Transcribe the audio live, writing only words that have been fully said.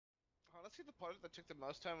honestly, the part that took the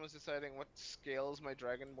most time was deciding what scales my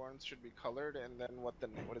Dragonborns should be colored, and then what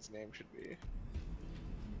his name should be.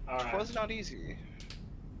 Which was not easy.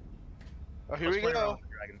 Oh, here we go.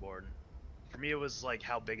 Dragonborn. For me, it was like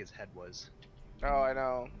how big his head was. Oh, I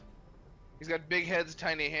know. He's got big heads,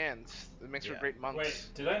 tiny hands. It makes for great monks. Wait,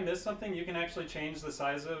 did I miss something? You can actually change the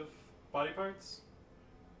size of body parts?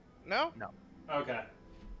 No? No. Okay.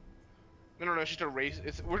 No, it's just a race.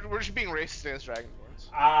 We're just being racist against Dragonborns.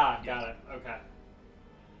 Ah, got it. Okay. Are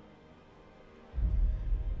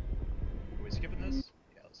we skipping this?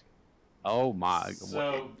 Yeah, let's skip. Oh my.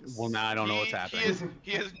 So, well, now I don't know what's happening.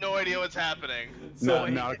 He has no idea what's happening. So,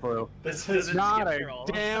 not a clue. This is not a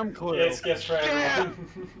damn clue. It skips for everyone.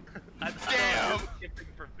 Damn!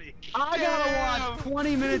 For me. I gotta watch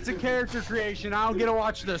 20 minutes of character creation. I don't get to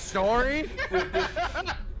watch the story.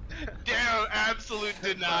 Damn, absolute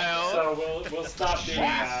denial. So we'll stop doing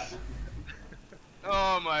that.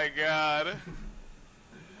 Oh my god.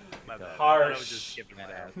 My bad. Harsh. I was just skipping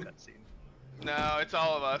that cutscene. No, it's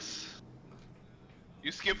all of us.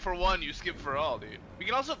 You skip for one, you skip for all, dude. We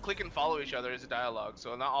can also click and follow each other as a dialogue,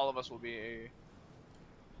 so not all of us will be a...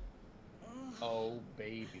 Oh,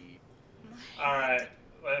 baby. Alright,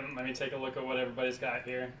 let me take a look at what everybody's got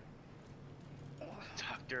here.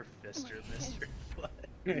 Dr. Fister, Mr. Flood.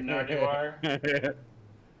 Narduar?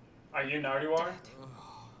 Are you Narduar?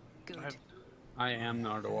 Good. I am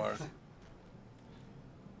Narduar.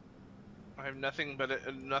 I have nothing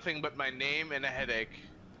but my name and a headache.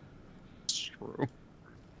 True.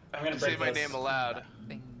 I have to say my this. name aloud. That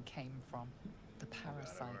thing came from the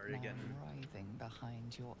parasite already now again. writhing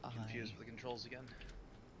behind your eye. Confused with the controls again.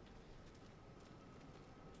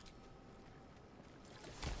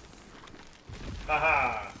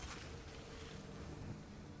 Haha!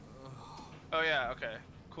 Oh yeah, okay.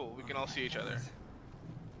 Cool, we can all see each other.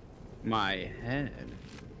 My head.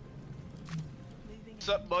 What's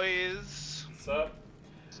up, boys? What's up?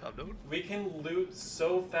 What's up, dude? We can loot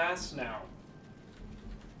so fast now.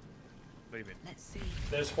 What do you mean? Let's see.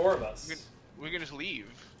 There's 4 of us. We can just leave.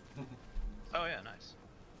 Oh yeah, nice.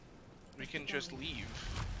 We can just leave.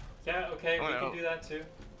 Yeah, okay, Oh, we no. can do that too.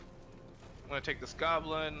 I'm gonna take this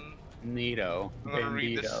goblin. Neato. I'm gonna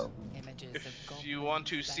read this. Bandito. Images of If goblins you want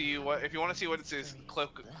to see what it says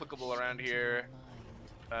clickable around here,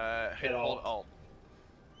 hit hold Alt.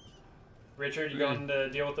 Richard, you going to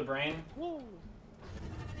deal with the brain? Oh,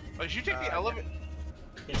 did you take the elevator?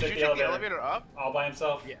 He Did took you the take the elevator elevator up? all by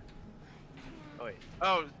himself. Yeah. Oh wait.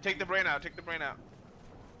 Oh, take the brain out. Take the brain out.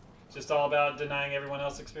 Just all about denying everyone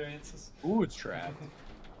else experiences. Ooh, it's trapped.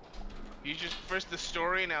 You just first the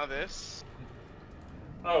story, now this.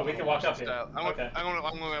 Oh, we can walk up here. I'm Okay. going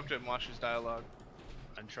up to him and watch his dialogue.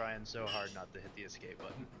 I'm trying so hard not to hit the escape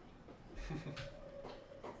button.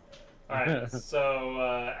 Alright, so,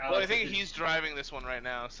 Alex... Well, I think he's driving this one right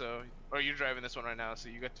now, so... Or you're driving this one right now, so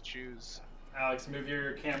you get to choose. Alex, move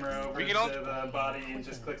your camera over We to can all- the body and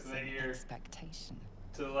just click the ear Expectation.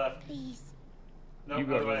 to the left. Please, Nope, You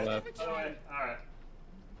go other to the way. left. Other way. Alright.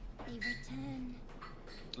 they return.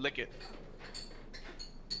 Lick it.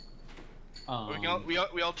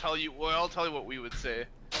 We all tell you what we would say.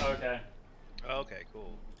 Okay. Okay,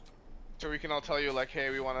 cool. So we can all tell you like, hey,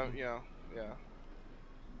 we want to, yeah.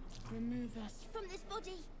 Remove us from this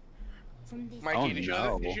body. From this Mikey, Oh, did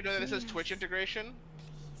no. you know that this has Twitch integration?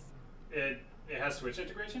 It has Switch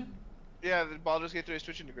integration? Yeah, the Baldurs Gate has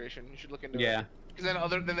Twitch integration. You should look into it. Yeah. Because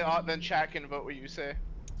then chat can vote what you say.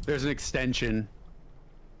 There's an extension.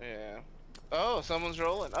 Yeah. Oh, someone's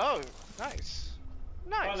rolling. Oh, nice.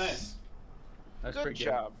 Nice. Oh, nice. That's Good pretty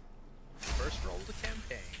job. First roll of the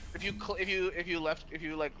campaign. If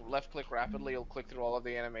you like left click rapidly, you'll click through all of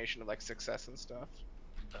the animation of like success and stuff.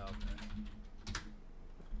 Okay.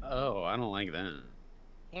 Oh, I don't like that.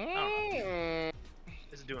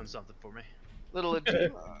 This is doing something for me. Little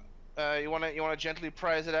edema. You wanna gently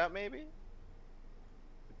prize it out, maybe?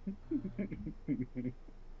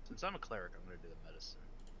 Since I'm a cleric, I'm gonna do the medicine.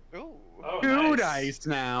 Ooh. Oh, Two nice. dice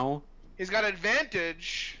now. He's got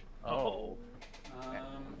advantage. Oh.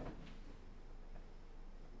 Um,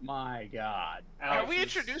 My God. Alex Have we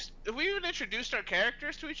is- even introduced our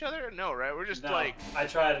characters to each other? No, right? We're just No, like, I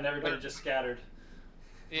tried and everybody just scattered.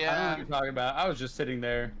 I don't know yeah. what you're talking about. I was just sitting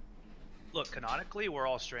there. Look, canonically, we're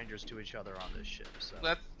all strangers to each other on this ship, so...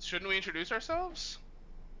 Shouldn't we introduce ourselves?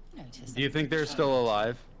 Notice Do you think they're still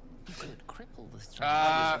alive? you could cripple the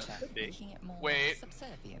Uh, strange creature, be. making it more wait,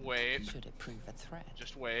 subservient wait. should it prove a threat.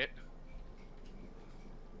 Just wait.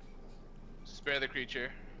 Spare the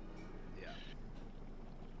creature. Yeah.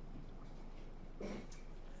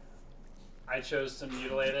 I chose to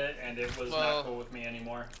mutilate it and it was Well- not cool with me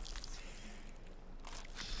anymore.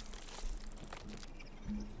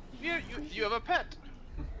 You have a pet.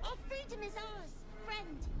 Our freedom is ours,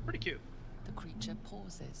 friend. Pretty cute. The creature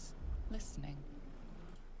pauses, listening.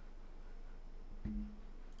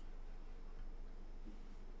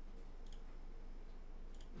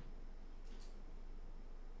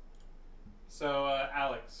 So,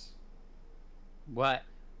 Alex, What?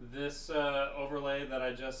 this overlay that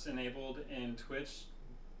I just enabled in Twitch,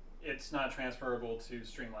 it's not transferable to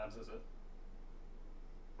Streamlabs, is it?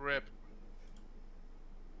 Rip.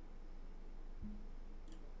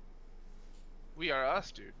 We are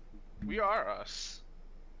us, dude. We are us.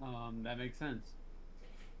 That makes sense.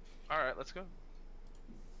 Alright, let's go.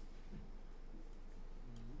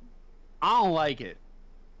 I don't like it.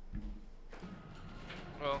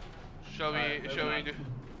 Well, shall we do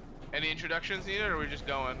any introductions needed, or are we just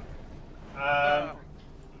going?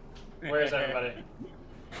 Where's everybody?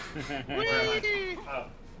 Whee! Oh,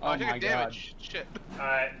 Oh, I Oh took my a damage. Shit.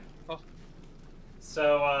 alright. Oh.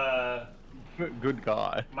 So, Good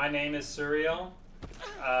God. my name is SuRial.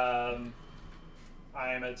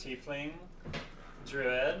 I am a tiefling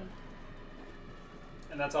druid.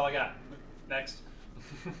 And that's all I got. Next.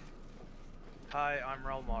 Hi, I'm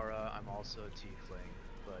Ralmara. I'm also a tiefling,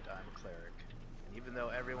 but I'm a cleric. And even though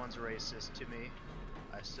everyone's racist to me,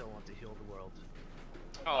 I still want to heal the world.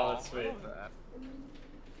 Oh, that's sweet. I love that.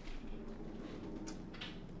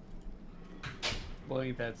 Well,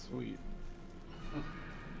 ain't that sweet?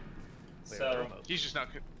 So, He's just not.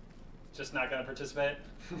 just not gonna participate?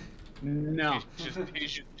 No.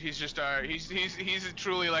 He's just our. He's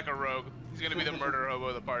truly like a rogue. He's gonna be the murder hobo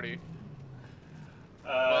of the party.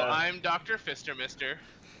 Well, I'm Dr. Fister, Mister.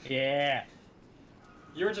 Yeah.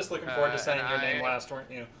 You were just looking forward to saying and your name I- last, weren't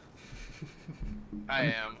you? I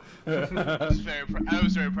am. I was very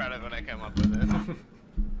proud of it when I came up with it.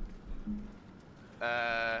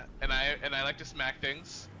 And I like to smack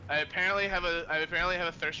things. I apparently have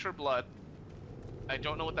a thirst for blood. I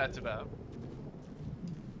don't know what that's about.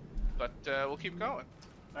 But we'll keep going.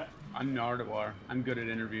 I'm Nardwar. I'm good at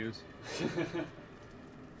interviews.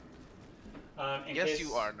 In Yes, case,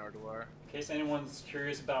 you are, Nardwar. In case anyone's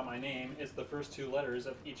curious about my name, it's the first two letters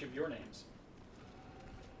of each of your names.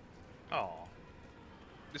 Oh.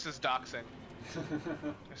 This is doxing.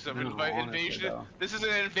 This is an No, honestly, invasion. though. This is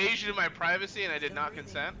an invasion of my privacy, and I did not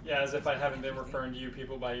consent. Yeah, as if I haven't been referring to you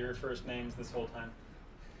people by your first names this whole time.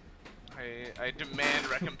 I demand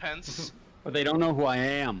recompense. But they don't know who I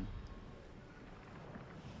am.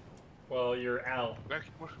 Well, you're Al.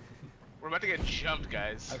 We're about to get jumped,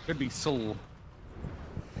 guys. I could be Soul.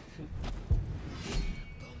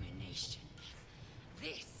 Abomination.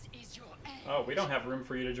 This is your end. Oh, we don't have room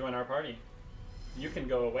for you to join our party. You can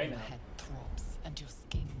go away Your now. head throbs and your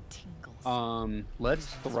skin tingles. Let's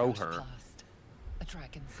Visions throw rush her. past. A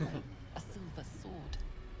dragon slain, a silver sword,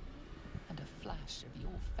 and a flash of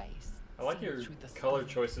your face. I like seen your through the color sun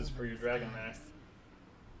choices for your woman's dragon eyes. mask.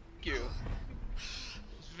 Thank you.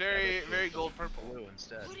 It's very gold purple. Blue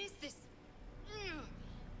instead. What is this?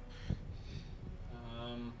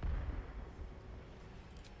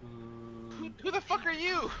 Who the fuck are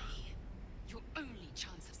you? Your only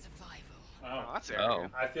chance of survival. Oh, Oh, that's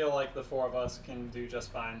arrogant. I feel like the four of us can do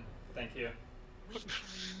just fine. Thank you. We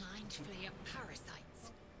carry mind flayer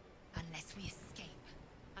parasites. Unless we escape,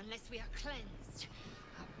 unless we are cleansed,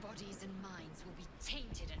 our bodies and minds will be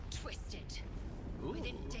tainted and twisted.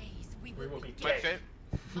 Within days, we will be My gay. fit.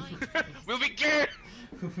 We'll be gay.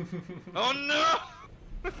 Oh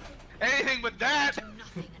no! Anything but that. do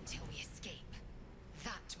nothing until we escape.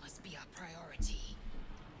 That must be our priority.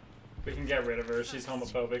 We can get rid of her. She's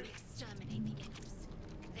First, homophobic. we exterminate the imps.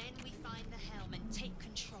 Then we find the helm and take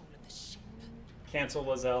control of the ship. Cancel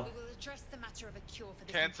Lizelle. We will address the matter of a cure for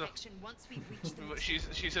this Cancel. infection once we reach the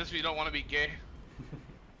She says we don't want to be gay.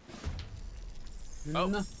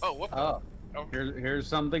 No. Oh, what? Oh. Oh. Here's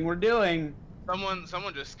something we're doing.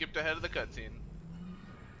 Someone just skipped ahead of the cutscene.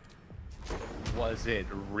 Was it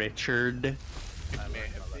Richard? I may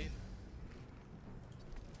have been.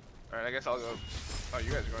 Alright, I guess I'll go. Oh,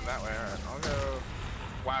 you guys are going that way. Alright, I'll go.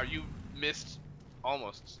 Wow, you missed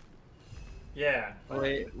almost. Yeah.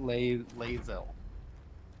 Lazel.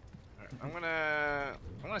 Alright, I'm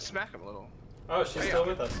gonna smack him a little. Oh, she's Hey, still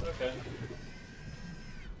with us. Okay.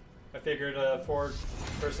 I figured a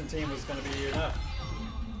four-person team was going to be enough.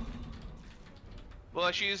 Well,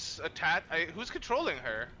 she's attached. Who's controlling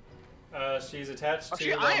her? She's attached Oh,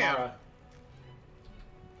 to I am. Ralmara.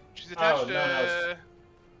 She's attached no, to.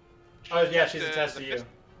 Oh, yeah, she's attached to the you. fist-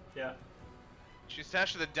 Yeah. She's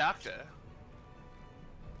attached to the doctor.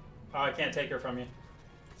 Oh, I can't take her from you.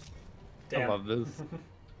 Damn. I love this.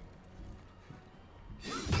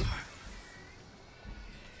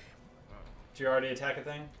 Did you already attack a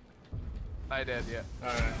thing? I did, yeah.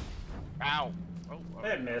 Alright. Ow. Oh, okay,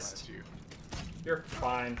 It missed. you. You're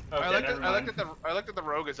fine. Okay, I like never mind. that the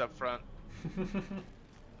rogue is up front.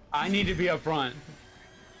 I need to be up front.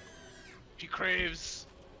 He craves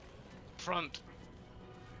front.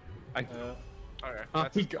 I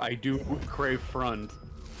Okay. I do crave front.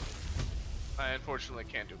 I unfortunately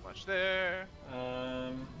can't do much there. I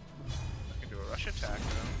can do a rush attack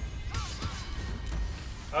though.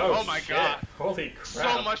 Oh my shit. god! Holy crap!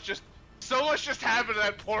 So much just happened to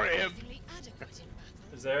that poor imp.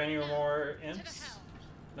 Is there any more imps?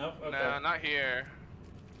 Nope. Okay. No, not here.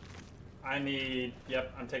 I need.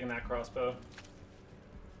 Yep, I'm taking that crossbow.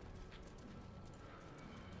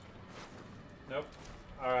 Nope.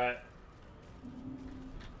 All right.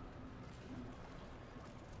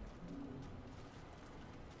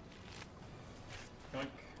 Yoink.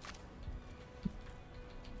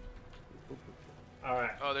 All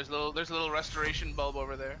right. Oh, there's a little restoration bulb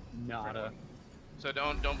over there. Nada. So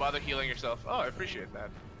don't bother healing yourself. Oh, I appreciate that.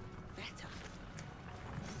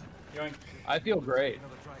 Yoink. I feel great.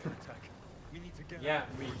 Yeah,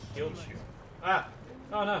 we healed you. Ah!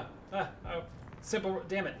 Oh no! Ah! Oh! Simple.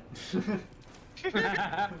 Damn it!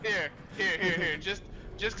 Here. Just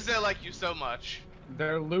because I like you so much.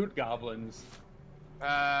 They're loot goblins.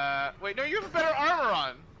 Wait, no, you have a better armor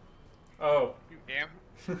on. Oh. You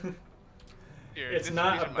damn. Here, It's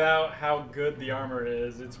not about how good the armor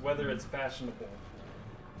is, it's whether it's fashionable.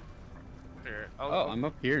 Here, Oh, I'm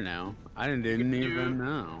up here now. I didn't even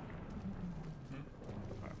know.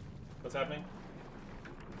 What's happening?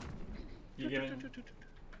 You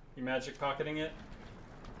magic pocketing it?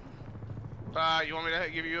 You want me to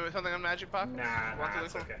give you something on magic pocket? Nah,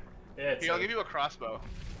 it's okay. Yeah, Here, I'll give you a crossbow.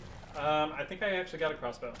 I think I actually got a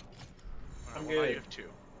crossbow. I'm good. You have 2.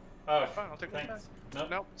 Oh, fine, I'll take that thanks. back.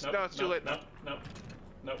 Nope. No, it's too late. Nope.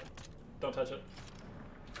 Don't touch it.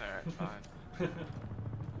 Alright, fine.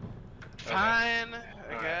 Fine,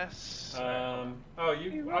 I guess. Oh,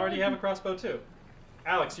 you already have a crossbow too.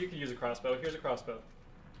 Alex, you could use a crossbow. Here's a crossbow.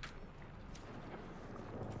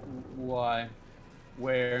 Why?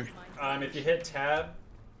 Where? If you hit tab,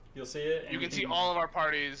 you'll see it. And you can see all of our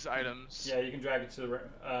party's items. Yeah, you can drag it to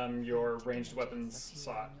your ranged weapons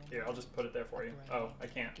slot. Here, I'll just put it there for you. Oh, I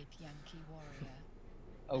can't.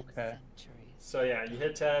 Okay. So yeah, you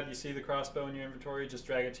hit tab, you see the crossbow in your inventory, just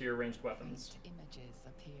drag it to your ranged weapons.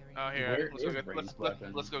 Oh, here.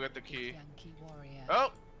 Let's go get the key.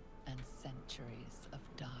 Oh! And centuries of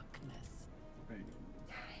darkness.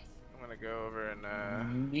 I'm gonna go over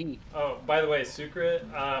and Neat. Oh, by the way, Secret,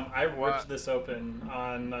 I ripped this open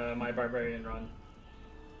on my barbarian run.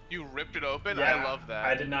 You ripped it open? Yeah, I love that.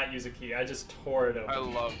 I did not use a key, I just tore it open. I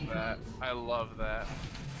love that. I love that.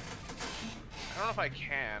 I don't know if I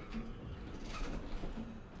can.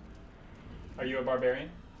 Are you a barbarian?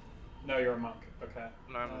 No, you're a monk. Okay.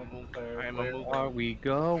 No, I'm a monk. I am a Where monk. are we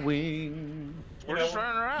going? We're just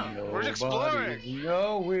running around. We're just exploring.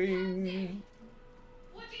 Going.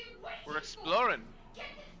 We're exploring.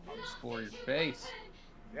 I'll explore your face.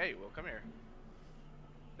 Yeah, you will. Come here.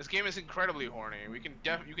 This game is incredibly horny. You can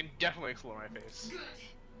definitely explore my face. Good.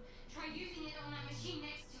 Try using it on that machine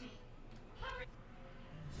next to me.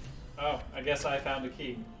 Oh, I guess I found a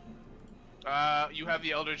key. You have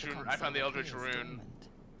the Eldritch Rune. I found the Eldritch Rune.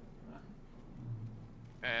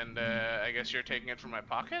 And, I guess you're taking it from my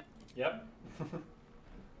pocket? Yep.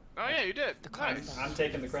 Oh yeah, you did. Nice. I'm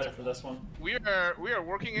taking the credit for this one. We are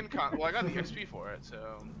working in well, I got the XP for it,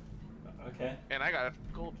 so. Okay. And I got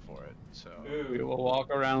gold for it, so. We Ooh. will walk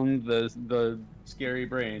around the scary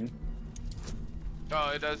brain. Oh,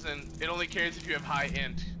 it doesn't. It only cares if you have high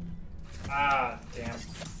int. Ah, damn.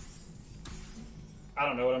 I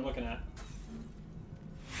don't know what I'm looking at.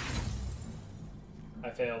 I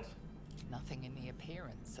failed. Nothing in the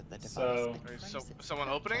appearance of the device. So- betrays So, its someone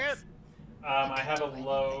opening it? purpose. I have a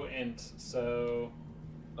low int, so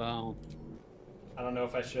Oh. I don't know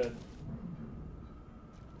if I should.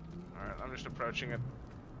 Alright, I'm just approaching it.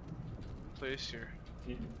 Place your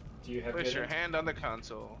Do you have place good your int? hand on the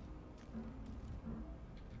console.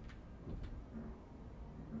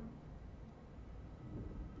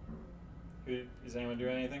 Is anyone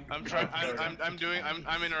doing anything? I'm trying. Oh, there we go.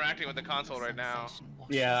 I'm interacting with the console right now. Sensation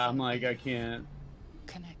washes Yeah, I'm over like, I can't.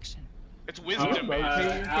 connection. It's wisdom based.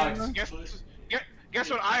 Alex, Guess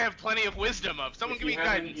what? I have plenty of wisdom of. Someone if give me you have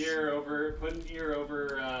guidance. An ear over, put an ear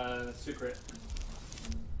over Secret.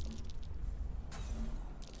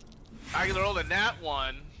 I rolled a nat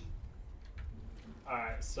 1.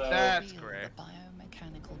 Alright, so That's Reveal great. The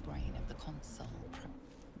biomechanical brain of the console.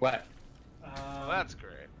 What? Well, that's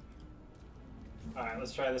great. Alright,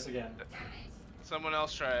 let's try this again. Someone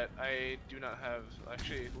else try it. I do not have.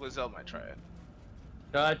 Actually, Lizelle might try it.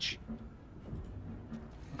 Touch.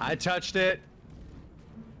 I touched it.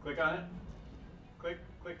 Click on it. Click,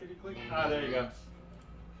 clickety click. Ah, there you go.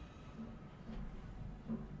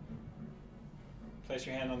 Place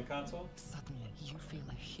your hand on the console. Suddenly, you feel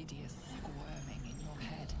a hideous squirming in your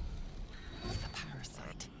head. A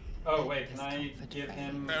parasite. Oh wait, can I give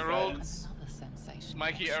him I rolled- guidance? Another sensation.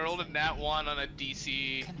 Mikey, I rolled a nat 1 on a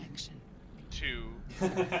DC Connection. 2.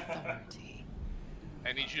 Authority.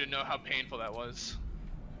 I need you to know how painful that was.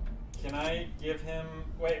 Can I give him?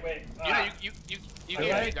 Wait. Yeah, you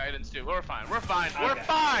gave me guidance too. We're fine. We're fine. We're Okay.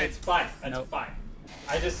 fine. It's fine. That's Nope. fine.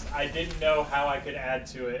 I didn't know how I could add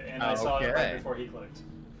to it, and I saw it right Okay. before he clicked.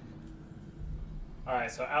 All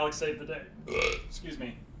right, so Alex saved the day. Excuse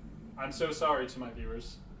me. I'm so sorry to my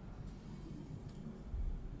viewers.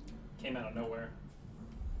 Came out of nowhere.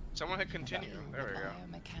 Someone hit continue. There we go.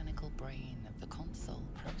 The biomechanical brain of the console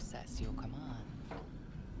process your command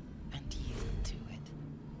and yield to it.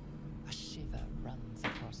 A shiver runs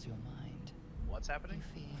across your mind. What's You happening?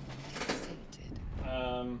 feel excited.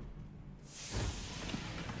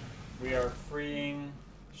 We are freeing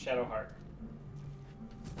Shadowheart.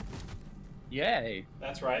 Yay.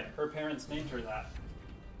 That's right. Her parents named her that.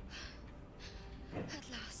 At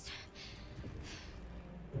last.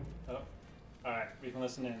 Oh, all right. We can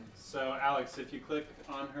listen in. So, Alex, if you click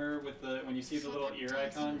on her with the when you see the little ear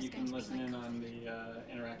icon, you can listen in on the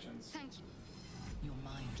interactions. Thank you. Your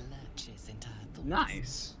mind lurches into her thoughts.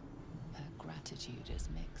 Nice. Her gratitude is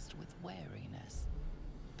mixed with wariness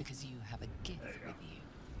because you have a gift There you go. with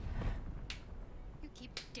you. You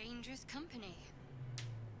keep dangerous company.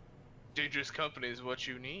 Dangerous company is what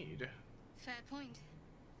you need. Fair point.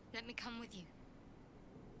 Let me come with you.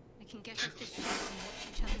 We can get off this ship and watch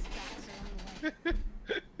each other's backs along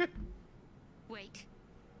the way. Wait.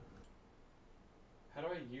 How do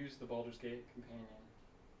I use the Baldur's Gate companion?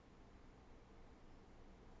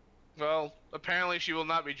 Well, apparently she will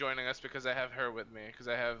not be joining us because I have her with me. Because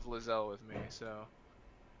I have Lizelle with me. So.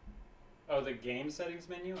 Oh, the game settings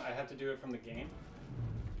menu? I have to do it from the game?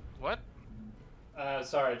 What?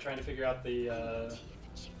 Sorry, trying to figure out the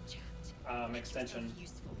extension.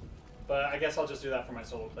 But I guess I'll just do that for my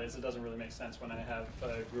solo plays. It doesn't really make sense when I have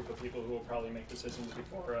a group of people who will probably make decisions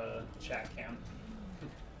before chat can.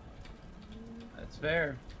 That's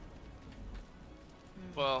fair.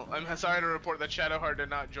 Well, I'm sorry to report that Shadowheart did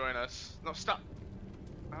not join us. No, stop.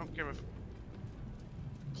 I don't give a.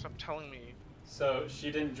 Stop telling me. So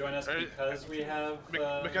she didn't join us because we have.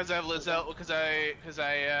 Because I have Lizelle. Because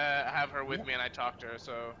I have her with me and I talked to her.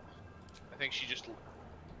 So I think she just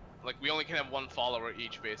like we only can have one follower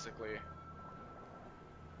each, basically.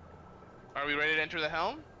 Are we ready to enter the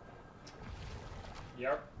helm?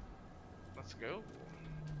 Yep. Let's go.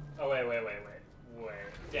 Oh wait.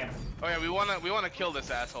 Damn it. Oh yeah, we wanna kill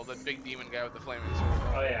this asshole, the big demon guy with the flaming sword.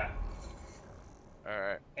 Oh yeah. All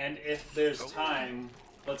right. And if there's time,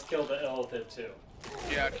 let's kill the Illithid too.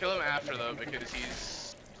 Yeah, kill him after though because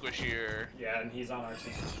he's squishier. Yeah, and he's on our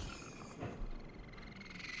team.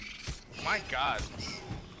 My God,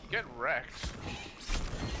 get wrecked.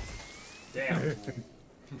 Damn. Connect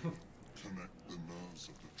the nerves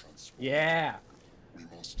of the transport. Yeah. We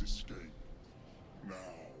must escape. Now.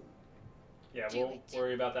 Yeah, Do we'll it.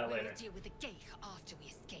 worry about that later. We'll deal with the gate after we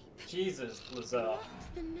escape. Jesus, Lizelle.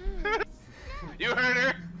 The nerves. You heard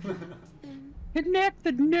her. Connect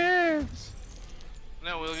the nerves.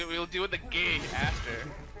 No, we'll deal with the gate after.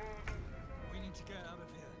 We need to get out of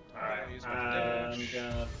here. Alright, Use my I'm dash.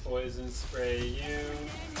 gonna poison spray you.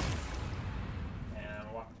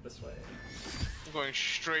 And walk this way. I'm going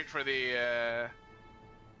straight for the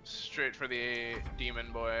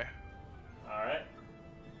demon boy. Alright.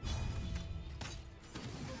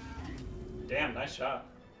 Damn, nice shot.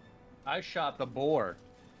 I shot the boar.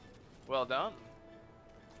 Well done.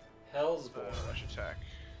 Hell's boy. Rush attack.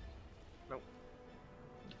 Nope.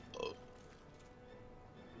 Oh.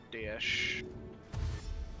 Dash.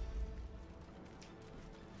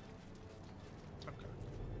 Okay.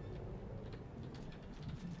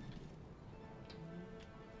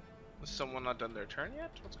 Has someone not done their turn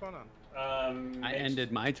yet? What's going on? I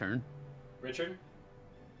ended my turn. Richard?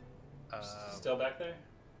 Still back there?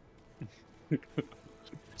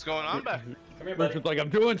 What's going on back? Come here, buddy. Richard's like, I'm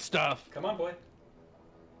doing stuff. Come on, boy.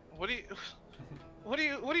 What are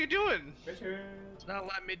you doing? Richard. It's not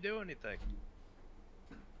letting me do anything.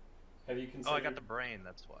 Have you considered? Oh, I got the brain,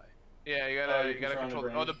 that's why. Yeah, you Oh, gotta you're you gotta controlling the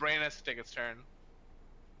control. brain. The brain has to take its turn.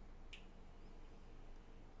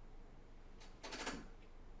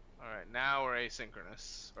 All right, now we're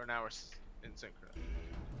asynchronous, or now we're in synchronous.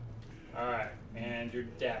 Alright, and you're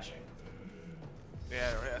dashing.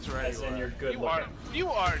 Yeah, that's right. As in, you're good looking. You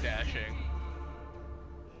are dashing.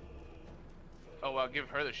 Oh well, give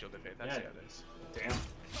her the shield of faith. That's how it is.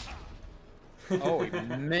 Damn. Oh, he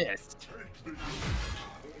missed.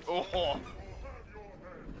 Oh. All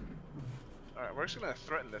right, we're just gonna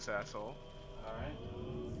threaten this asshole. All right.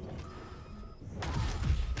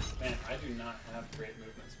 Man, I do not have great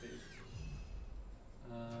movement speed.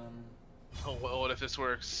 Oh, well, what if this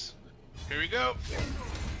works? Here we go.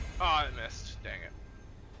 Oh, I missed. Dang it.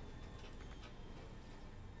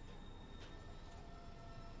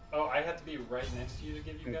 Oh, I have to be right next to you to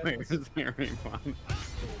give you guidance? Where's very fun?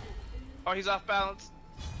 Oh, he's off balance.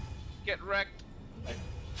 Get wrecked. I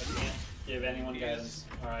can't give anyone guidance.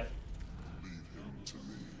 Alright.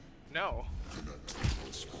 No.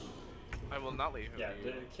 I will not leave him. Yeah,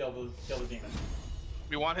 kill the demon.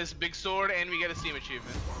 We want his big sword and we get a Steam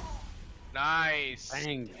achievement. Nice.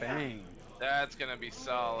 Bang, bang. That's gonna be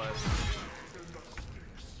solid.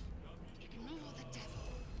 Ignore the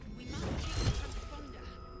devil. We must keep the transponder.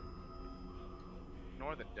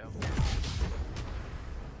 Ignore the devil.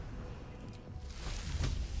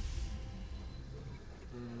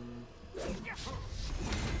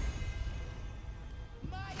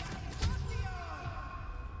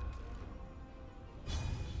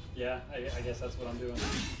 Yeah, I guess that's what I'm doing.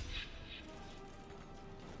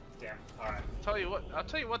 Damn. Alright. I'll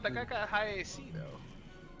tell you what, that guy got high AC though.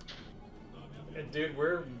 Dude,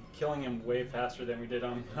 we're killing him way faster than we did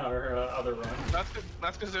on our other run.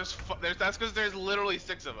 That's because there's literally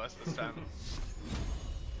 6 of us this time.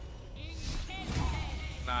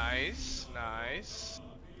 Nice, nice.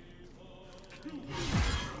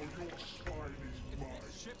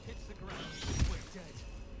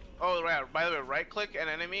 Oh right, by the way, right click an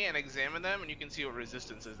enemy and examine them and you can see what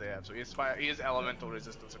resistances they have. So he has elemental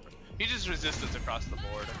resistance. He just resistance across the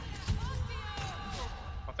board.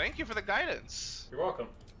 Well, thank you for the guidance. You're welcome.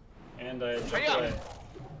 And I jumped away.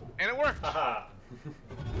 And it worked. Haha.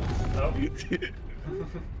 Oh.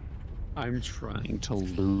 I'm trying to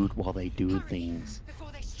loot while they do things.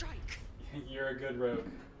 Before they strike. You're a good rogue.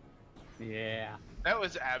 Yeah. That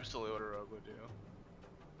was absolutely what a rogue would do.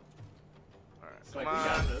 Alright, It's come like we on.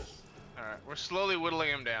 got this. Alright, we're slowly whittling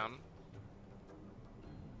him down.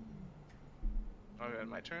 Okay,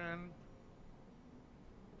 my turn.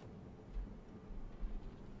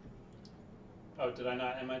 Oh, did I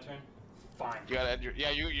not end my turn? Fine. You gotta end your,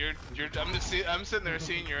 yeah, you're I'm sitting there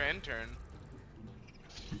seeing your end turn.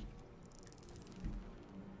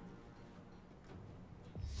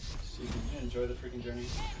 So you can enjoy the freaking journey.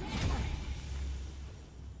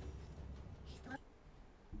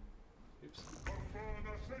 Oops.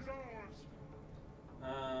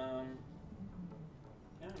 Yeah,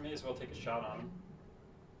 I may as well take a shot on him.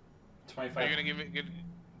 25. Are you gonna give it good?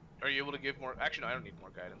 Are you able to give more? Actually, no, I don't need more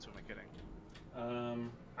guidance. Who am I kidding?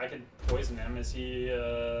 I could poison him. Is he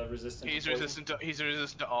resistant? He's to poison?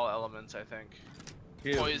 resistant to all elements, I think.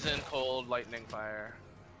 Ew. Poison, cold, lightning, fire.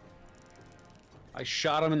 I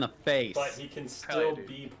shot him in the face. But he can yeah, still dude.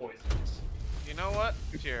 be poisoned. You know what?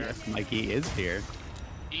 Here. Yes, Mikey is here.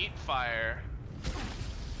 Eat fire.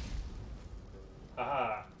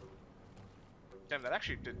 Aha. Damn, that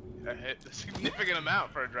actually did hit a significant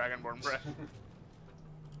amount for a Dragonborn breath.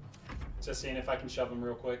 Just seeing if I can shove him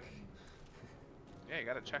real quick. Yeah, you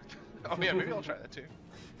gotta check. Oh yeah, maybe I'll try that too.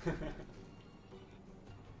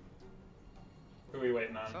 Who are we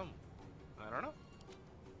waiting on? I don't know.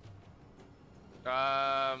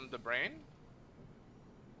 The brain?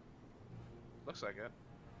 Looks like it.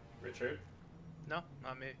 Richard? No,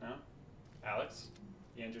 not me. No? Alex?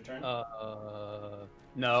 You end your turn?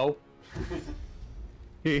 No.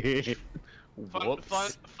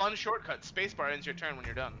 Fun shortcut. Spacebar ends your turn when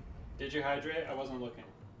you're done. Did you hydrate? I wasn't looking.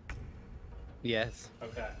 Yes.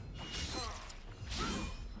 Okay.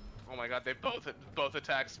 Oh my god, they both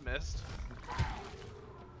attacks missed.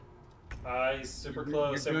 He's super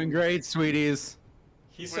close. You're doing great, sweeties.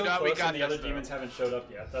 He's We so got close and the this, other though. demons haven't showed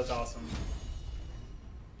up yet. That's awesome.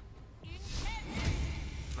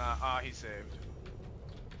 Nah, he saved.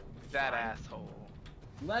 That asshole.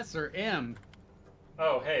 Lesser M.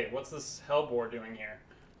 Oh, hey, what's this Hellboar doing here?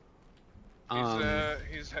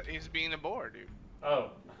 He's being a bore, dude.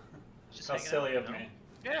 Oh. Just How hanging silly out, of you know? me.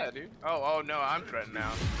 Yeah, dude. Oh no, I'm threatened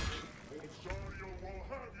now.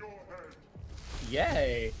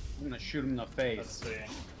 Yay. I'm gonna shoot him in the Let's face. see.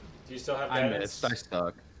 Do you still have I guidance? missed. I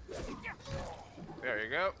suck. There you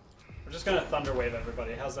go. We're just gonna thunder wave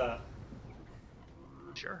everybody. How's that?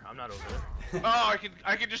 Sure, I'm not over there. Oh,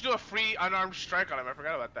 I could just do a free unarmed strike on him. I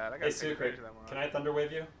forgot about that. I Hey, gotta take advantage Sucre, of that more. can I thunder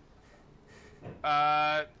wave you?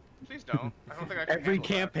 Please don't. I don't think I can Every handle that.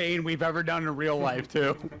 campaign we've ever done in real life,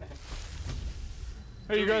 too.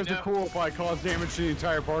 Hey, you guys are cool if I cause damage to the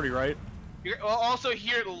entire party, right? Well, also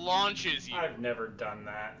here it launches you. I've never done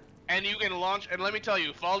that. And you can launch, and let me tell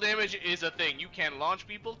you, fall damage is a thing. You can launch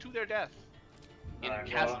people to their death.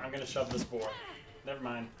 Alright, well, I'm gonna shove this boar. Never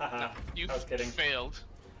mind. Haha. No, you I was kidding. failed.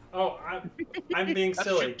 Oh, I'm being That's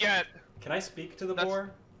silly. what you get. Can I speak to the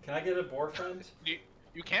boar? Can I get a boar friend?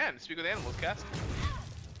 You can speak with animals, cast.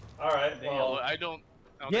 Alright, well... I don't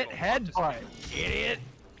get headbutt, idiot.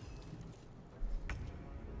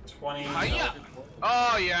 20. Hiya!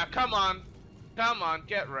 Oh yeah, come on. Come on,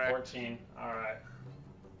 get wrecked. 14. Alright.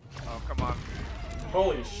 Oh, come on.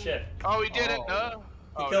 Holy shit. Oh, he didn't.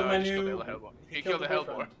 He killed my he just new... killed the hellboar. He killed the boar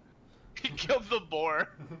hellboar. friend. He killed the boar.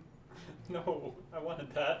 No, I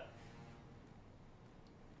wanted that.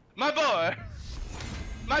 My boy!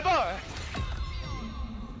 My boy!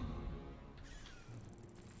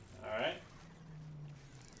 Alright.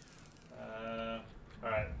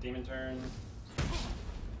 Alright, demon turn.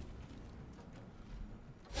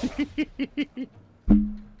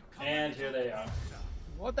 And here they are.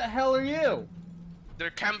 What the hell are you?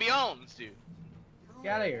 They're cambions, dude.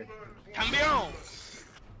 Get out of here. Cambions!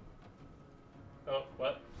 Oh,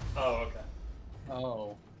 what? Oh, okay.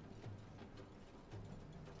 Oh.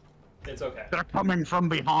 It's okay. They're coming from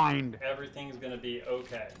behind. Everything's gonna be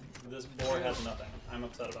okay. This boar has nothing. I'm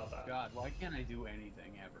upset about that. God, why can't I do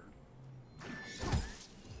anything ever?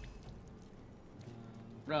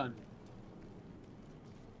 Run.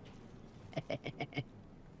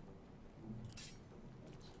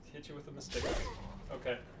 Hit you with a mistake.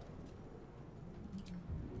 Okay.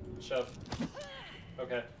 Shove.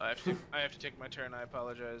 Okay. I have to take my turn. I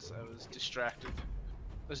apologize. I was distracted.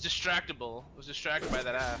 I was distractible. I was distracted by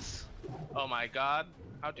that ass. Oh my god.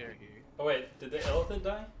 How dare he? Oh wait, did the elephant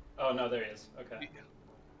die? Oh no, there he is. Okay.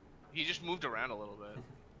 He just moved around a little bit.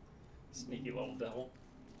 Sneaky little devil.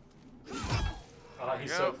 Oh,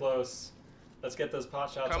 he's so close. Let's get those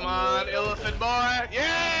pot shots. Come on, elephant boy!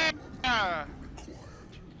 Yeah!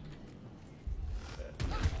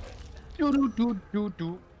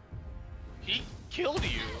 Do. He killed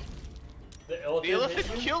you. The elephant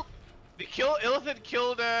killed. The elephant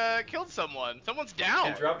killed someone. Someone's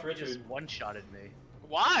down. He dropped He Richard. just one-shotted me.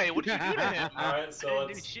 Why? What did you do to him? Alright, so I didn't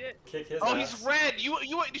let's do shit. kick his Oh, ass. he's red.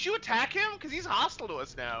 Did you attack him? Because he's hostile to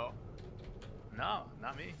us now. No,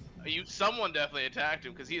 not me. Someone definitely attacked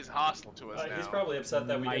him because he is hostile to us now. He's probably upset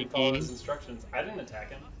that we didn't follow his instructions. I didn't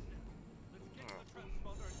attack him.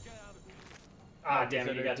 Ah, damn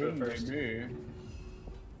it, you got to it first.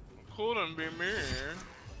 Couldn't be me.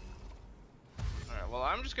 Alright, well,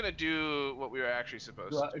 I'm just gonna do what we were actually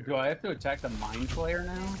supposed to do. Do I have to attack the Mind Flayer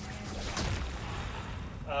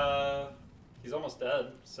now? He's almost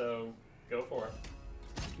dead, so go for it.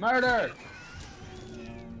 Murder!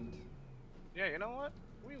 And... Yeah, you know what?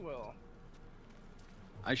 We will.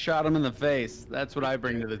 I shot him in the face. That's what I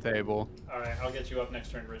bring to the table. Alright, I'll get you up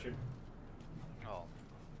next turn, Richard. Oh.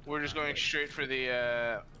 We're just going straight for the,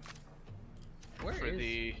 Where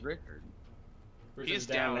is Richard? Richard's He's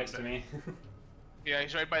down down. next to me. Yeah,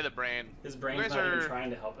 he's right by the brain. His brain's not even trying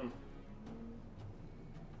to help him.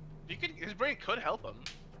 His brain could help him.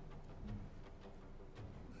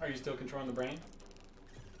 Are you still controlling the brain?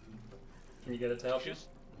 Can you get it to help you?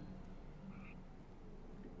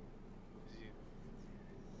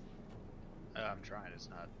 I'm trying, it's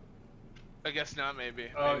not. I guess not, maybe.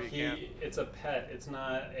 Oh, Maybe he can't. it's a pet. It's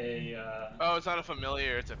not a, Oh, it's not a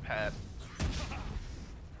familiar, it's a pet.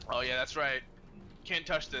 Oh yeah, that's right. Can't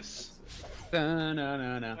touch this.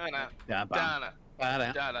 Da-na-na-na. Dana.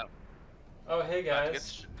 Dana. Oh, hey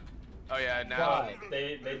guys. Oh yeah, now.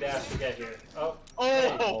 They dashed to get here. Oh.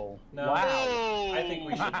 Oh! Hey. No. Wow. I think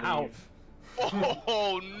we should leave.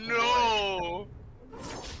 Oh no!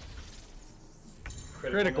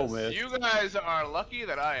 Critical miss. You guys are lucky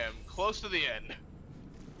that I am close to the end.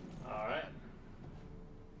 Alright.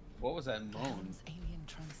 What was that moan? Gallon's alien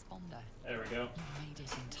transponder. There we go. You made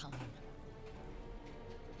it in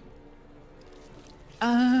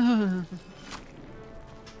time.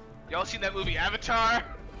 Y'all seen that movie Avatar?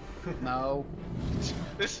 No.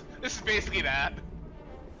 This is basically that.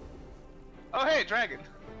 Oh hey, dragon.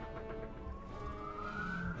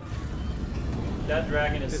 That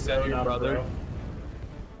dragon is so not brother. bro.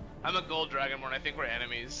 I'm a gold dragonborn. I think we're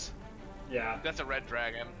enemies. Yeah. That's a red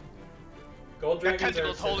dragon. Gold That dragons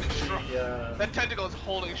tentacle's are holding strong. typically, That tentacle is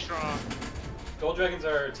holding strong. gold dragons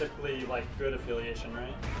are typically like good affiliation,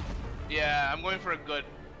 right? Yeah, I'm going for a good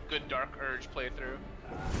Dark Urge playthrough.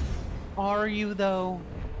 Are you though?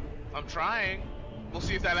 I'm trying. We'll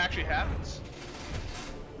see if that actually happens.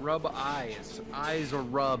 Rub eyes. Eyes are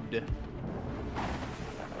rubbed.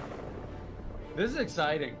 This is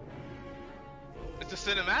exciting. It's a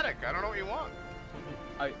cinematic. I don't know what you want.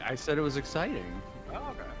 I said it was exciting. Oh,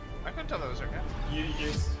 okay. I couldn't tell that was sarcastic.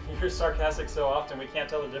 You're sarcastic so often we can't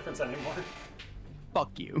tell the difference anymore.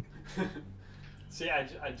 Fuck you. See, I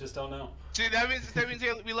just don't know. See, that means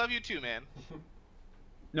we love you too, man.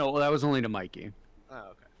 No, well, that was only to Mikey. Oh,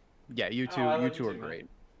 okay. Yeah, you two, I you love two are man. great.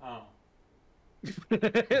 Oh.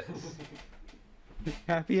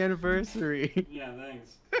 Happy anniversary. Yeah,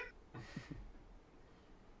 thanks.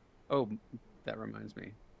 Oh, that reminds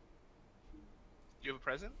me. You have a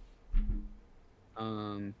present?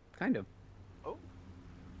 Kind of. Oh.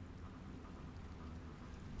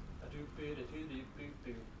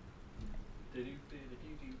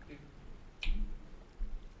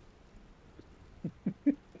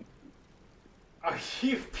 Oh,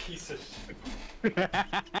 you piece of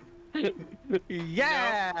shit.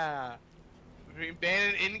 Yeah. Being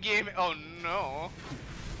banned in-game. Oh no.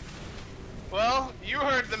 Well, you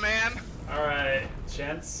heard the man. All right,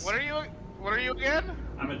 gents. What are you? What are you again?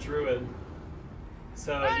 I'm a druid.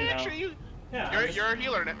 So you know. Actually, Yeah. you're a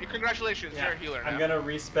healer now. Congratulations, Yeah, you're a healer now. I'm gonna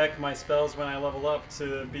respec my spells when I level up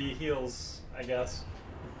to be heals, I guess.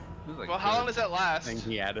 Well, how long does that last? Thing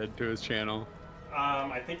he added to his channel.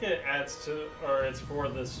 I think it adds to, or it's for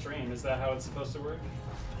the stream. Is that how it's supposed to work?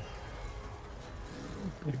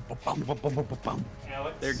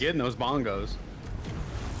 Alex? They're getting those bongos.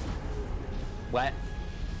 What?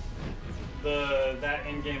 That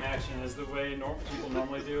in-game action is the way people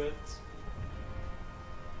normally do it.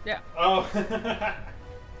 Yeah. Oh.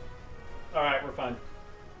 All right, we're fine.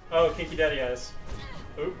 Oh, kinky daddy eyes.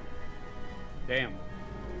 Oop. Damn.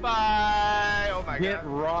 Bye. Oh my Get god.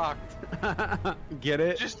 rocked. Get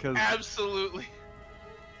it? Just 'Cause absolutely.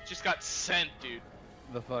 Just got sent, dude.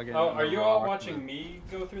 the fucking. Oh, are the you all rock- watching me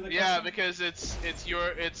go through the? Yeah, cutscene? because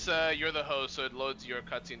you're the host, so it loads your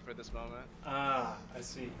cutscene for this moment. Ah, I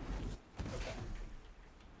see. Okay.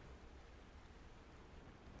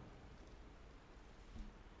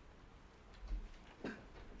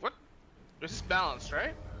 What? This is balanced,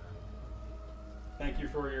 right? Thank you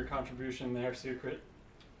for your contribution there, Secret.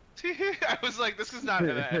 I was like, this is not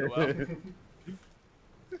gonna end well.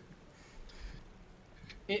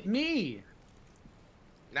 It me.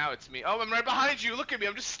 Now it's me. Oh, I'm right behind you. Look at me.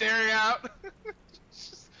 I'm just staring out.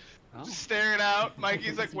 just staring out.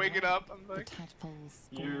 Mikey's like waking up. I'm like,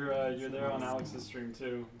 You're there on Alex's stream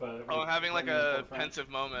too, but. oh, I'm having like a pensive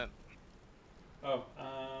moment. Oh,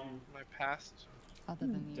 My past. Other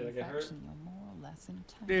than the Did I get hurt? infection, you're more or less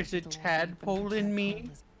intact. There's a with all the tadpole different in me.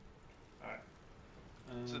 tadpoles. alright.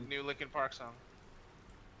 It's a new Linkin Park song.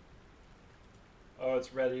 Oh,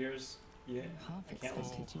 it's red ears. Yeah. Half I can't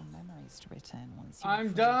listen. expected your memories to return once you I'm were free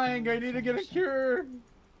of dying. the I need to get a infection. cure.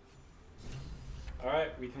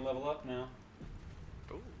 Alright, we can level up now.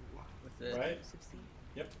 Ooh. Right?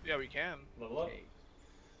 Yeah, we can. Level up.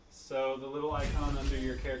 So the little icon under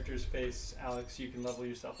your character's face, Alex, you can level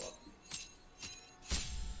yourself up.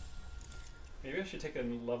 Maybe I should take a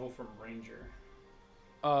level from Ranger.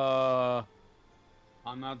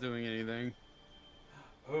 I'm not doing anything.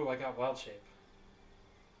 Oh, I got Wild Shape.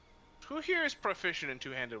 Who here is proficient in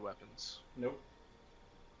two-handed weapons? Nope.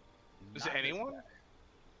 Is it anyone?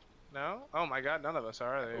 No? Oh my god, none of us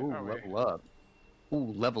are. Ooh, Are we? level up.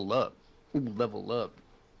 Ooh, level up. Ooh, level up.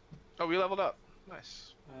 Oh, we leveled up.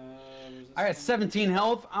 Nice. I got 17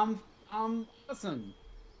 health. I'm awesome.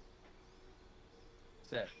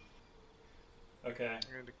 Set. Okay.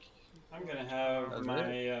 I'm gonna have That's my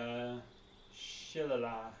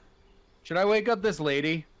Shillala. Should I wake up this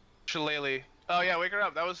lady? Shillelagh. Oh yeah, wake her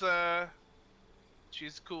up. That was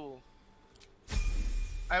she's cool.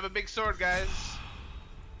 I have a big sword, guys.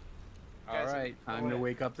 All right, time to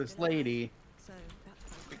wake up this lady. So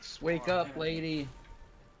that's Big Wake sword. up, lady.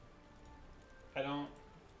 I don't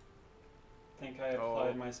think I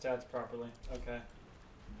applied my stats properly. Okay.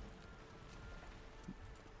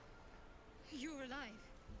 You're alive.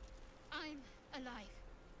 I'm alive.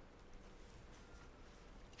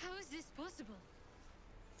 How is this possible?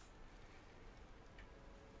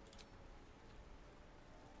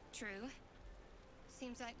 True.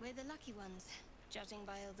 Seems like we're the lucky ones, judging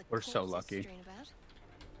by all the We're so corpses lucky. strewn about.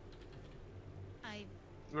 I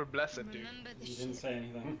We're blessed, dude. remember the You didn't ship. say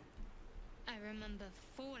anything. I remember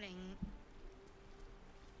falling.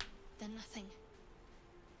 Then nothing.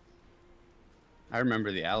 I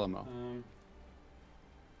remember the Alamo.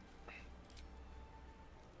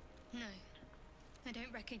 No, I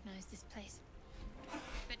don't recognize this place.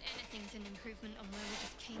 But anything's an improvement on where we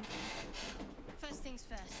just came from. First things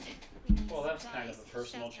first. We need Well, that's kind of supplies, a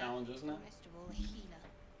personal shelter, challenge, isn't it? Most of all, a healer.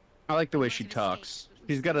 I like the way We she might have talks. escaped, but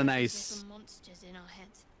we She's got still a have these nice little monsters in our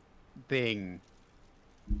heads. thing.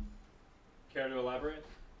 Care to elaborate?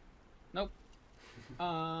 Nope.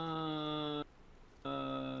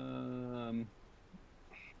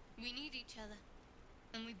 We need each other,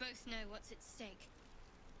 and we both know what's at stake.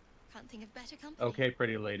 Can't think of better company. Okay,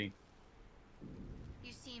 pretty lady.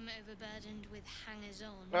 You seem overburdened with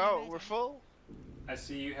hangers-on. Oh, we're full? I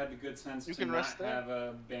see you had the good sense You to can not rest there. have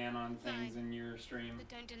a ban on things Fine. in your stream. But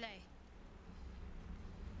don't delay.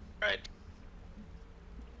 Right.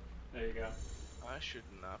 There you go. I should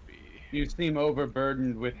not be. You seem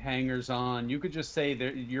overburdened with hangers-on. You could just say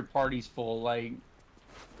that your party's full, like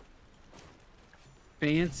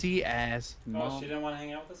fancy ass. Oh, she didn't want to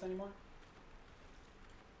hang out with us anymore?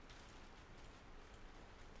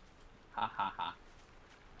 Ha ha ha.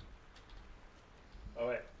 Oh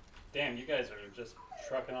wait. Damn, you guys are just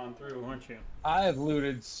trucking on through, aren't you? I have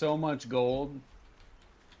looted so much gold.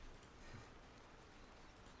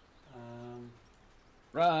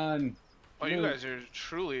 Run. Oh, you guys are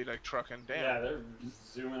truly like trucking. Damn. Yeah, they're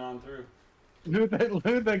zooming on through. Loot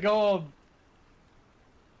the gold.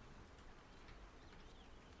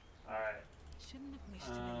 Alright. Shouldn't have wished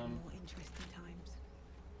for any more interesting times.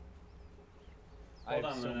 I have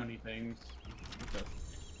Hold on, so Luna. many things. Okay.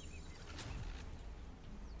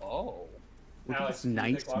 Oh. Look at Alex, this can you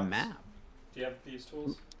nice pick locks? map. Do you have these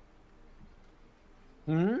tools?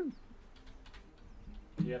 Hmm?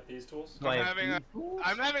 Do you have these tools? Like,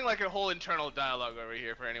 I'm having like a whole internal dialogue over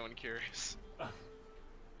here for anyone curious.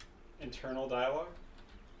 Internal dialogue?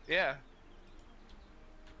 Yeah.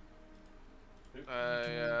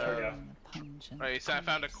 There Right, so I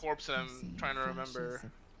found a corpse and I'm trying to remember.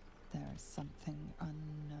 There is something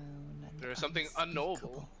unknown and There is something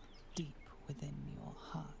unknowable deep within your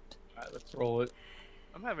heart. Alright, let's roll it.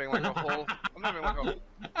 I'm having like a whole. I'm having like a.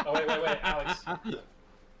 Oh wait, Alex.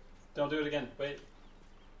 Don't do it again. Wait.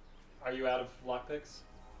 Are you out of lockpicks?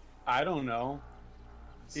 I don't know.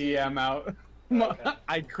 Yeah, I'm out. Okay.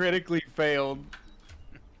 I critically failed.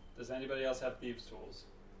 Does anybody else have thieves' tools?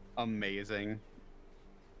 Amazing.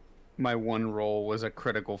 My one roll was a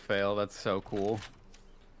critical fail. That's so cool.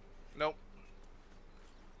 Nope.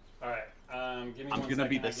 Alright, give me I'm one gonna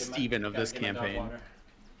be second. the I get my- Steven of gotta this get my dog campaign. water.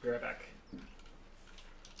 Be right back.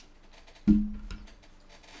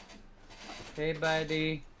 Hey,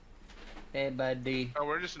 buddy. Hey, buddy. Oh,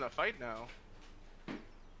 we're just in a fight now.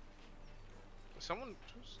 Someone.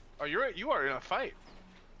 Oh, you are in a fight.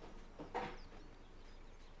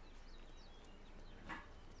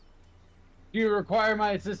 Do you require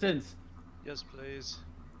my assistance? Yes, please.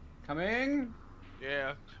 Coming?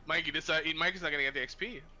 Yeah. Mikey decided. Mikey's not gonna get the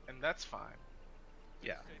XP, and that's fine.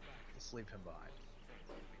 Yeah. Let's leave him behind.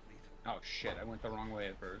 Oh shit! I went the wrong way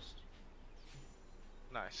at first.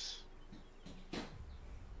 Nice.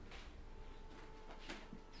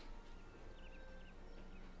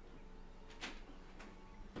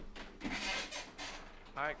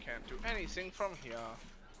 I can't do anything from here.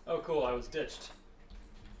 Oh cool, I was ditched.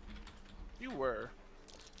 You were.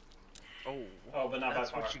 Oh. Oh, but not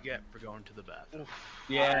That's by far. what you get for going to the bathroom.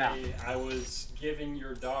 Yeah. I was giving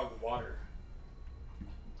your dog water.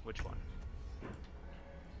 Which one?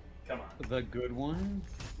 Come on. The good one?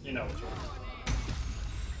 You know which one.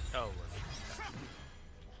 Oh,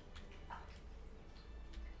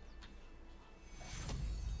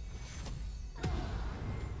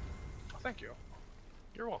 Thank you.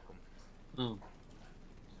 you're welcome. Oh.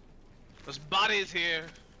 There's bodies here.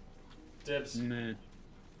 Dibs. Meh.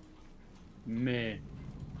 Meh.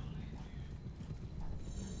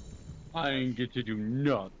 I didn't get to do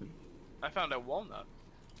nothing. I found a walnut.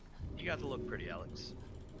 You got to look pretty, Alex.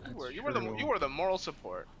 You were the moral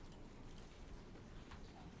support.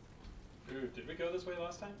 Ooh, did we go this way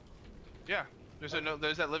last time? Yeah. There's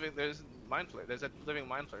mind flare. There's that living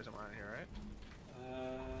mind flare somewhere around here, right?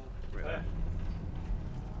 Really?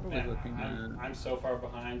 What are we looking at? I'm so far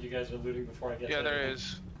behind. You guys are looting before I get Yeah, there. there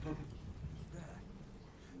is.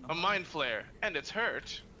 A mind flare, and it's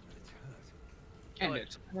hurt. And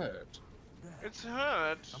it's hurt. It's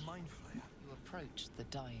hurt. A mind flayer. You approach the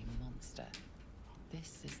dying monster.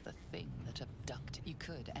 This is the thing that abducted. You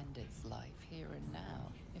could end its life here and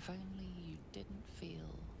now, if only you didn't feel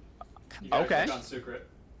You gotta Okay. click on secret.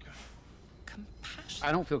 compassion.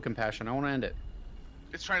 I don't feel compassion. I want to end it.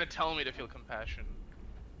 It's trying to tell me to feel compassion.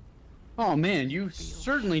 Oh man, you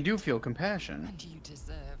certainly do feel compassion. And you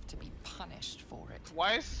deserve to be punished for it.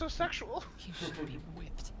 Why is it so sexual? You should be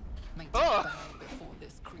whipped. Made to Ugh. bow before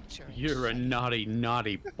this creature. in You're a shame. naughty,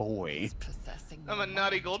 naughty boy. It's possessing I'm your a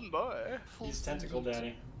naughty mind, golden boy. He's forcing tentacle you to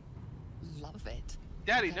daddy. Love it.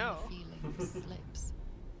 Daddy, Then no. the feeling slips.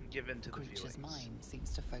 Give in to The the creature's feelings. mind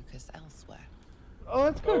seems to focus elsewhere. Oh,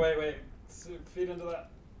 that's Oh good. wait. Feed into that.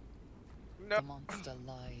 No. The monster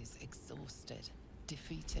lies exhausted,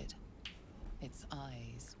 defeated. Its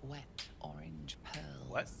eyes wet orange pearls.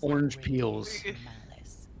 What? Orange radiate peels.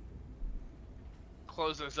 Malice.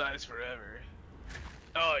 Close those eyes forever.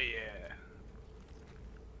 Oh yeah.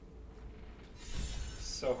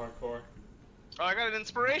 So hardcore. Oh, I got an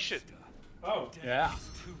inspiration. Oh, Yeah.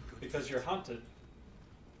 because you're haunted.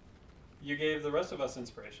 You gave the rest of us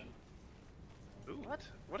inspiration. Ooh, what?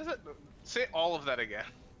 What is it? Say all of that again.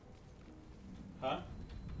 Huh?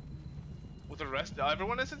 With the rest,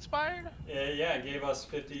 everyone is inspired? Yeah, it gave us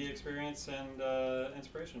 50 experience and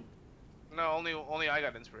inspiration. No, only I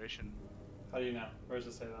got inspiration. How do you know? Where does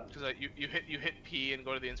it say that? Because you hit P and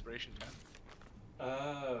go to the inspiration tab.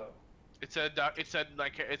 Oh. It said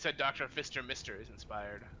Dr. Fister Mister is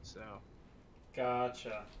inspired. So.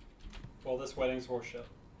 Gotcha. Well, this wedding's horseshit.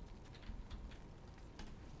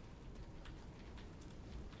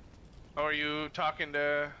 Oh, are you talking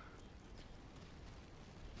to?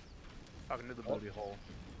 Talking to the booty hole.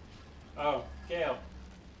 Oh, Gale.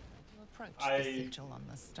 You approach I the sigil on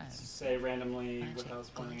the stone. Say randomly Magic without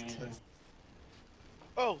spoiling anything. glitters.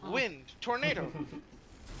 Oh, wind, tornado.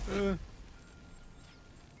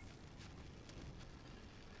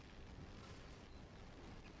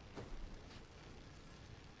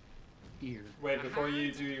 Ear. Wait, before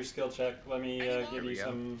you do your skill check, let me give you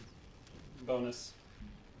some bonus.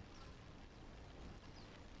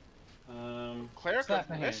 Cleric Slap of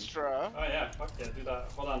my hand. Mistra. Oh yeah, fuck yeah, do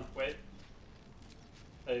that. Hold on, wait.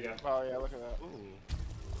 There you go. Oh yeah, look at that. Ooh.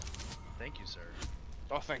 Thank you, sir.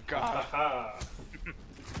 Oh, thank God. Haha.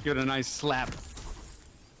 Give it a nice slap.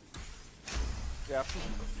 Yeah.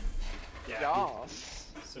 Yeah. Yes.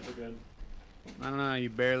 Super good. I don't know, you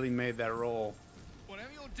barely made that roll. Whatever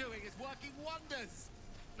you're doing is working wonders.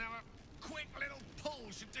 Now a quick little pull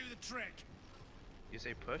should do the trick. You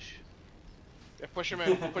say push? Yeah, push him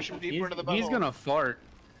in. Push him deeper into the butthole. He's gonna fart.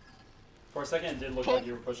 For a second, it did look pull, like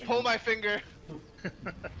you were pushing pull him. my finger.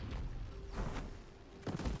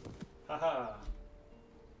 Haha.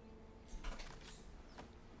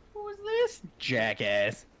 Who is this?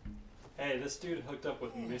 Jackass. Hey, this dude hooked up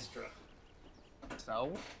with Mistra.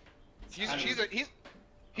 So? He's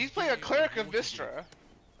playing a cleric of Vistra.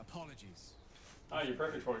 Apologies. Oh, you're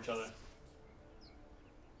perfect for each other.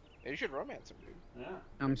 Yeah, you should romance him, dude. Yeah.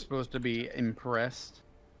 I'm supposed to be impressed.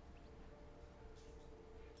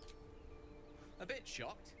 A bit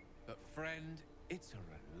shocked, but friend, it's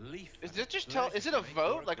a relief. Is it just Is it a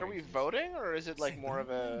vote? Like, are we voting, or is it like more of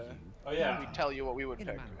a? Oh yeah. We tell you what we would pick.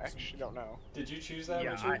 I actually don't know. Did you choose that,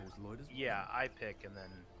 Yeah, Richard? Yeah, I pick and then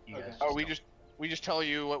you Okay. guys. Oh, tell. we just tell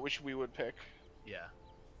you which we would pick. Yeah.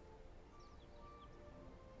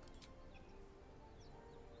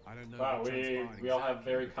 I don't know. Wow, what we transpired all have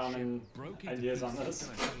exactly, very but the common ship broke into ideas on pieces this.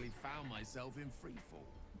 and I suddenly found myself in freefall.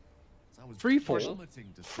 So I was Freefall?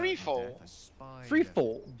 plummeting to certain Freefall? death, I spied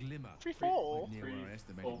Freefall? a glimmer Freefall? near where I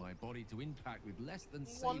estimated Freefall. my body to impact with less than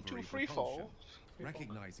 1, 2, savory free fall. propulsion.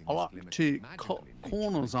 Recognizing I this like glimmer to magical cut in nature,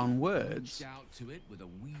 corners on I words. reached out to it with a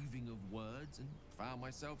weaving of words and found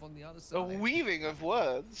myself on the other The side. weaving of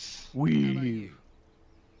words. How about Weave. you?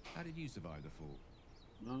 How did you survive the fall?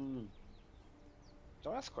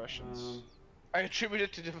 Don't ask questions. Um, I attribute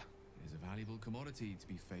it to. It is a valuable commodity to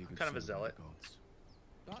be favored Kind of a so by zealot. the gods.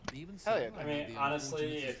 But even Hell so, yeah. I have mean, the honestly,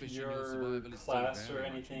 unfortunate if suspicion your your survival is still class very or much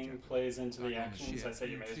in anything jeopardy. plays into the Back on the actions, ship, I say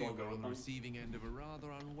you may as two well go were with on the them. receiving end of a rather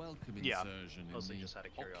unwelcome Yeah, insertion in mostly the just out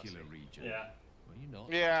of curiosity. ocular region. Yeah. Were you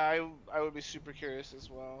not? Yeah, I would be super curious as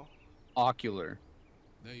well. Ocular.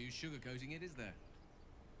 No use sugarcoating it, is there?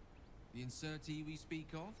 The insertee we speak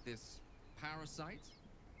of, this parasite,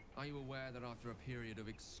 are you aware that after a period of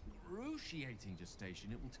excruciating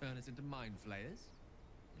gestation, it will turn us into mind flayers?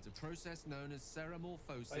 It's a process known as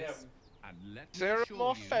ceramorphosis. Oh, yeah. And let me assure you,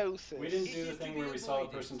 Ceramorphosis. We didn't It do the is to thing be where we saw a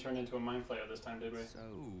avoided. person turn into a mind flayer this time, did we? So,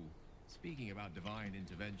 speaking about divine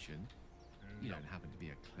intervention, you don't happen to be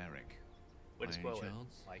a cleric. Way to by any spoil it,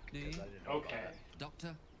 chance, Mike, do because you? I didn't know Okay. about that.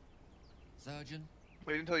 Doctor? Surgeon?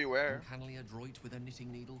 We didn't tell you where. Uncannily adroit with a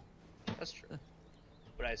knitting needle? That's true.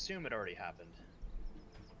 But I assume it already happened.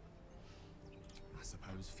 I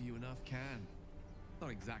suppose few enough can.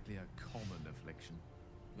 Not exactly a common affliction.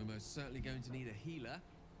 We're most certainly going to need a healer,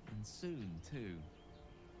 and soon too.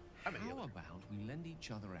 I'm a How healer. about we lend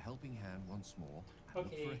each other a helping hand once more and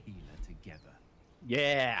look for a Okay. healer together?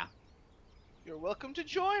 Yeah. You're welcome to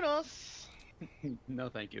join us. No,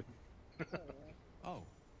 thank you. Oh,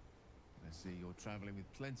 I see you're traveling with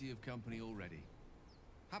plenty of company already.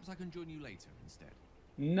 Perhaps I can join you later instead.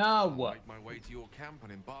 No. I'll make my way to your camp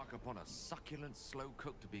and embark upon a succulent slow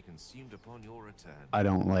cook to be consumed upon your return. I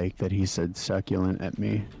don't like that he said succulent at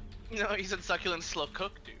me. No, he said succulent slow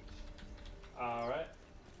cook, dude. Alright.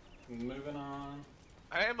 Moving on.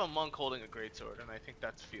 I am a monk holding a greatsword, and I think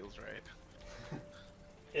that feels right.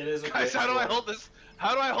 It is a Guys, how do I hold this?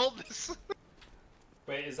 How do I hold this?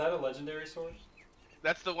 Wait, is that a legendary sword?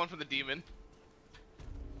 That's the one from the demon.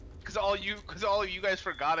 Cause all of you guys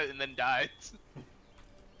forgot it and then died.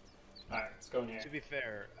 Alright, let's go in here. To be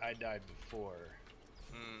fair, I died before.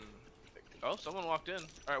 Oh, someone walked in.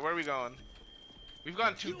 Alright, where are we going? We've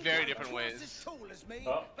gone two very different ways. Oh,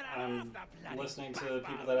 I'm listening to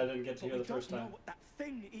people that I didn't get to hear the first time. What that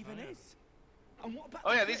thing even is. And what about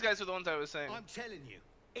Oh yeah, these guys are the ones I was saying. I'm telling you,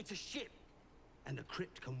 it's a ship. And the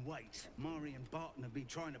crypt can wait. Mari and Barton have been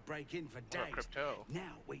trying to break in for days. Or crypto.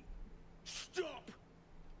 Now we... Stop!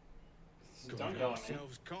 Don't Got go on me.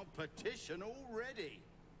 ourselves competition already.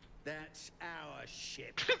 That's our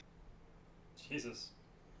ship. Jesus.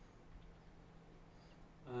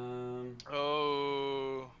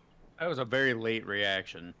 Oh. That was a very late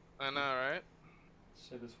reaction. I know, right?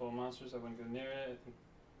 Ship is full of monsters. I wouldn't go near it. I think...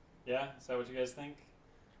 Yeah, is that what you guys think?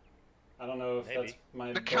 I don't know if that's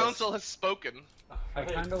my. The council has spoken. I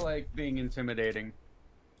kind of like being intimidating.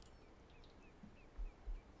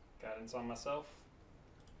 Guidance on myself.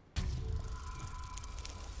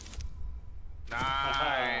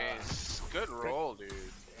 Nice. Good roll, dude.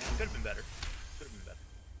 Could have been better. Could have been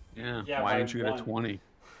better. Yeah, why didn't you get a 20?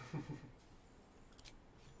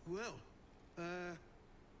 Well,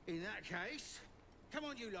 in that case, come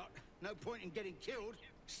on you lot. No point in getting killed.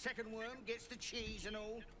 Second worm gets the cheese and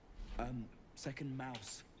all. Second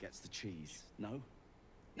mouse gets the cheese, no?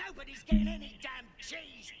 Nobody's getting any damn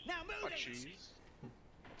cheese! Now move What it! cheese?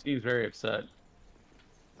 Seems very upset.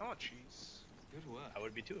 I want cheese. Good work. I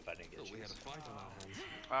would be too if I didn't get cheese. We had a fight on our hands.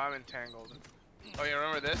 I'm entangled. Oh, you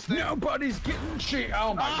remember this thing? Nobody's getting cheese!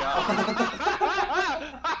 Oh my god.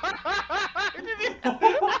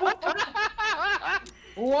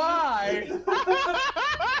 Why?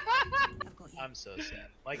 I'm so sad.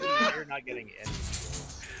 Mikey, you're not getting any kills.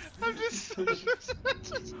 I can't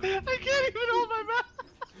even hold my mouth.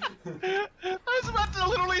 I was about to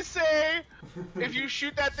literally say, if you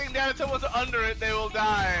shoot that thing down and someone's under it, they will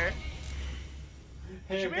die.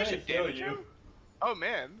 Hey, Did you I'm manage to gonna heal damage you. him? Oh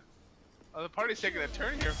man. Oh, the party's taking a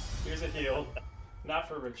turn here. Here's a heal. Not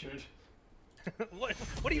for Richard. What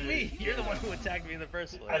do you mean? You're the one who attacked me in the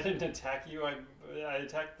first place. I didn't attack you. I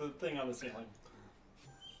attacked the thing on the ceiling.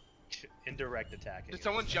 Indirect attacking. Did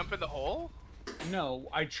someone jump in the hole? No,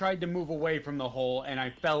 I tried to move away from the hole and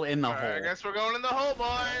I fell in the hole. Alright, I guess we're going in the hole,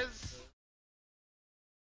 boys.